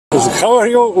How are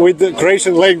you with the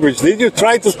Croatian language? Did you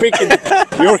try to speak it?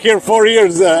 You're here 4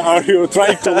 years. Are you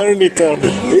trying to learn it?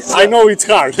 I know it's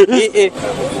hard.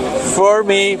 For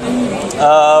me,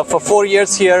 for 4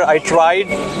 years here, I tried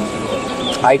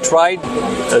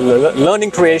learning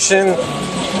Croatian.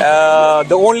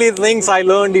 The only things I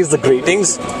learned is the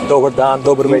greetings. Dobar dan,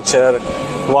 dobar večer,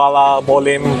 hvala,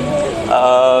 molim.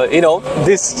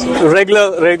 This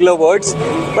regular words.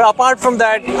 But apart from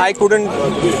that, I couldn't.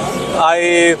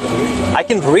 I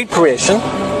can read Croatian.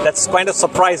 That's kind of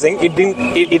surprising.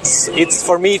 It's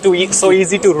for me so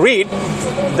easy to read.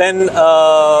 Then,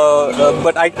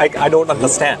 but I don't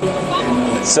understand.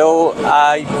 So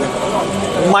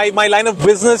my line of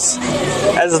business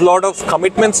has a lot of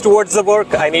commitments towards the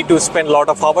work. I need to spend a lot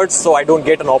of hours, so I don't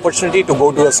get an opportunity to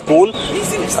go to a school.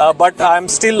 But I'm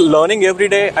still learning every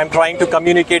day. I'm trying to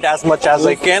communicate as much as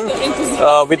I can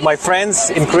with my friends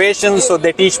in Croatian, so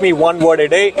they teach me one word a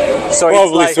day. So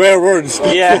probably it's like, swear words.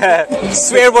 Yeah,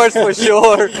 swear words for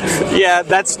sure. Yeah,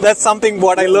 that's something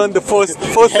what I learned. The first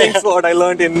things what I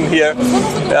learned in here.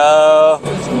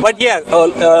 But yeah,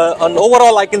 on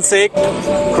overall, I can say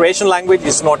Croatian language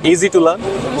is not easy to learn.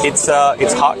 It's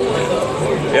hard.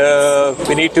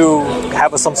 We need to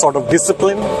have some sort of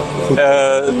discipline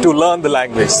to learn the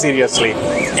language seriously.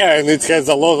 Yeah, and it has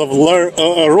a lot of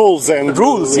rules and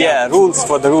rules. Yeah, rules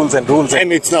for the rules and rules.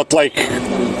 And it's not like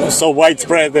so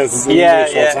widespread as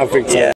English or something. Yeah.